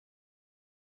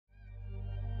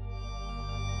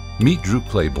Meet Drew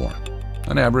Claiborne,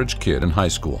 an average kid in high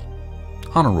school,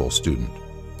 honor roll student,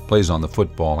 plays on the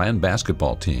football and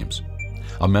basketball teams,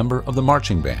 a member of the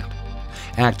marching band,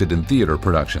 acted in theater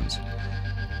productions.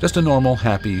 Just a normal,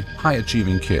 happy,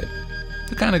 high-achieving kid,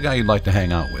 the kind of guy you'd like to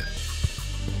hang out with.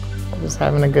 Just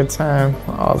having a good time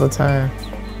all the time.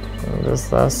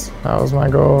 That was my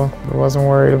goal. I wasn't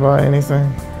worried about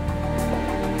anything.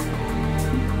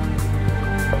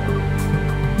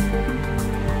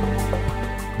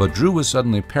 But Drew was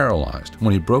suddenly paralyzed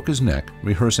when he broke his neck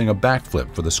rehearsing a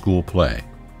backflip for the school play.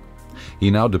 He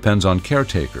now depends on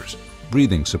caretakers,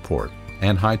 breathing support,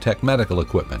 and high-tech medical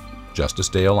equipment just to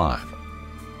stay alive.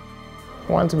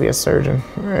 I wanted to be a surgeon.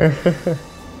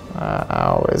 I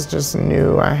always just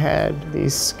knew I had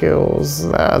these skills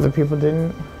that other people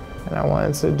didn't, and I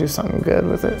wanted to do something good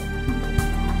with it.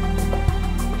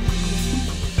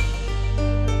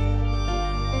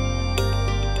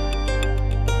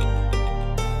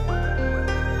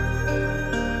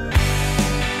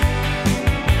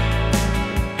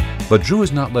 But Drew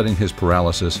is not letting his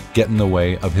paralysis get in the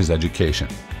way of his education.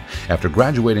 After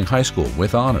graduating high school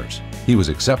with honors, he was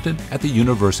accepted at the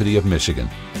University of Michigan.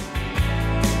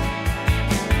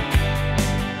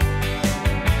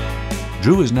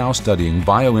 Drew is now studying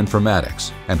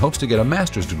bioinformatics and hopes to get a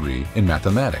master's degree in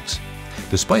mathematics.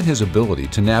 Despite his ability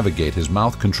to navigate his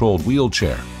mouth-controlled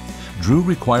wheelchair, Drew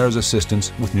requires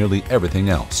assistance with nearly everything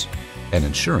else, and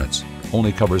insurance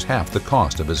only covers half the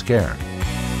cost of his care.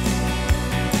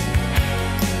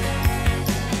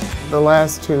 The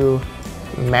last 2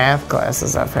 math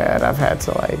classes I've had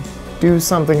to do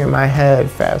something in my head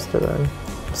faster than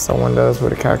someone does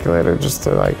with a calculator, just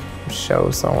to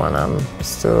show someone I'm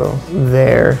still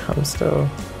there, I'm still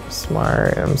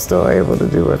smart, I'm still able to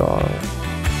do it all.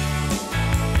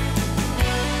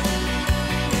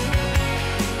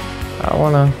 I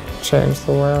want to change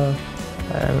the world,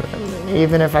 and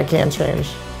even if I can't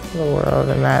change the world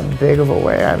in that big of a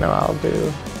way, I know I'll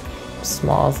do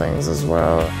small things as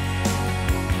well.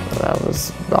 That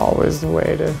was always the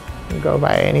way to go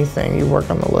by anything. You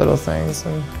work on the little things,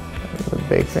 and the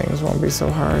big things won't be so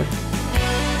hard.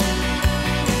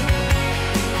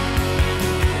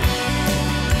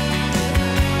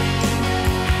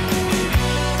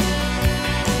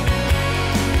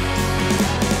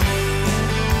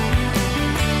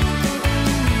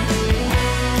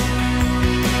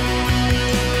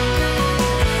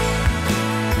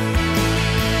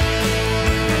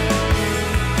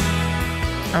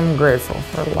 I'm grateful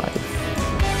for life.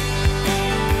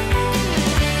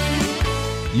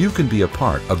 You can be a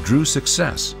part of Drew's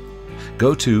success.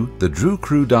 Go to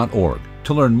thedrewcrew.org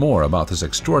to learn more about this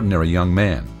extraordinary young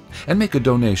man and make a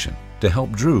donation to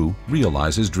help Drew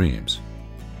realize his dreams.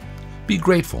 Be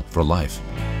grateful for life.